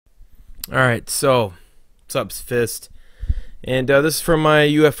Alright, so, what's up, Fist? And this is from my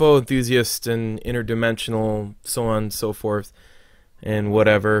UFO enthusiast and interdimensional, so on and so forth, and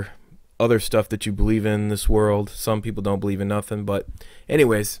whatever other stuff that you believe in this world. Some people don't believe in nothing, but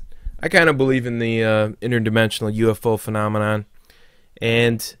anyways, I kind of believe in the interdimensional UFO phenomenon.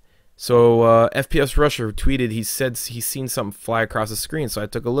 And so FPS Russia tweeted, he said he's seen something fly across the screen, so I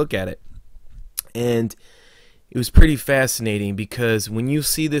took a look at it. And it was pretty fascinating because when you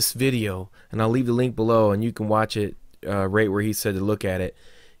see this video, and I'll leave the link below and you can watch it right where he said to look at it,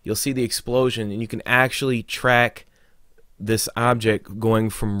 you'll see the explosion and you can actually track this object going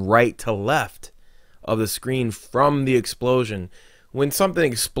from right to left of the screen from the explosion. When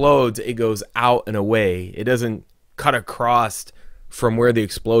something explodes, it goes out and away. It doesn't cut across from where the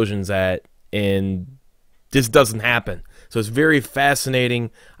explosion's at, and this doesn't happen. So it's very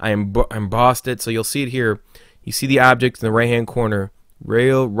fascinating. I embossed it, so you'll see it here. You see the object in the right-hand corner,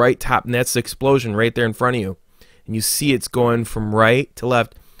 right top, and that's the explosion right there in front of you. And you see it's going from right to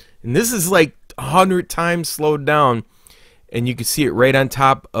left. And this is like 100 times slowed down. And you can see it right on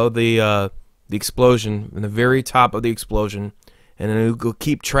top of the explosion, in the very top of the explosion. And then we'll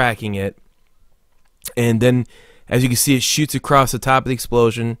keep tracking it. And then, as you can see, it shoots across the top of the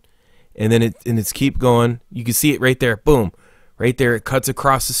explosion. And then it's keep going. You can see it right there. Boom. Right there, it cuts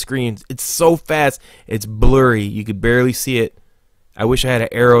across the screen. It's so fast, it's blurry. You could barely see it. I wish I had an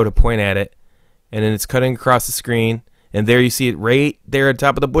arrow to point at it. And then it's cutting across the screen. And there you see it right there on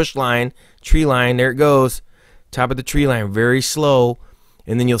top of the bush line, tree line. There it goes. Top of the tree line, very slow.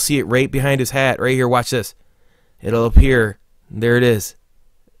 And then you'll see it right behind his hat. Right here, watch this. It'll appear. There it is.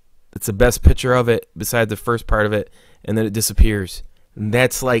 It's the best picture of it besides the first part of it. And then it disappears. And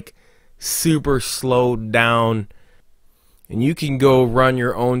that's like super slowed down. And you can go run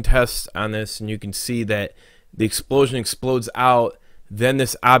your own tests on this, and you can see that the explosion explodes out. Then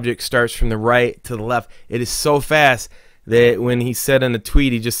this object starts from the right to the left. It is so fast that when he said in the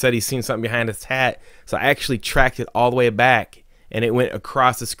tweet, he just said he's seen something behind his hat. So I actually tracked it all the way back, and it went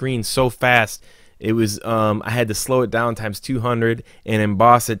across the screen so fast. It was I had to slow it down times 200 and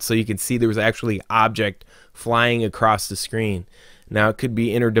emboss it so you can see there was actually an object flying across the screen. Now it could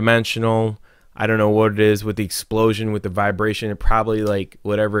be interdimensional. I don't know what it is with the explosion, with the vibration. It probably like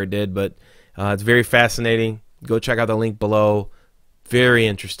whatever it did, but it's very fascinating. Go check out the link below. Very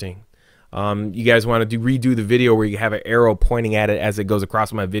interesting. You guys want to redo the video where you have an arrow pointing at it as it goes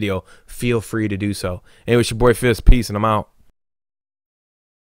across my video, feel free to do so. Anyway, it's your boy Fist. Peace, and I'm out.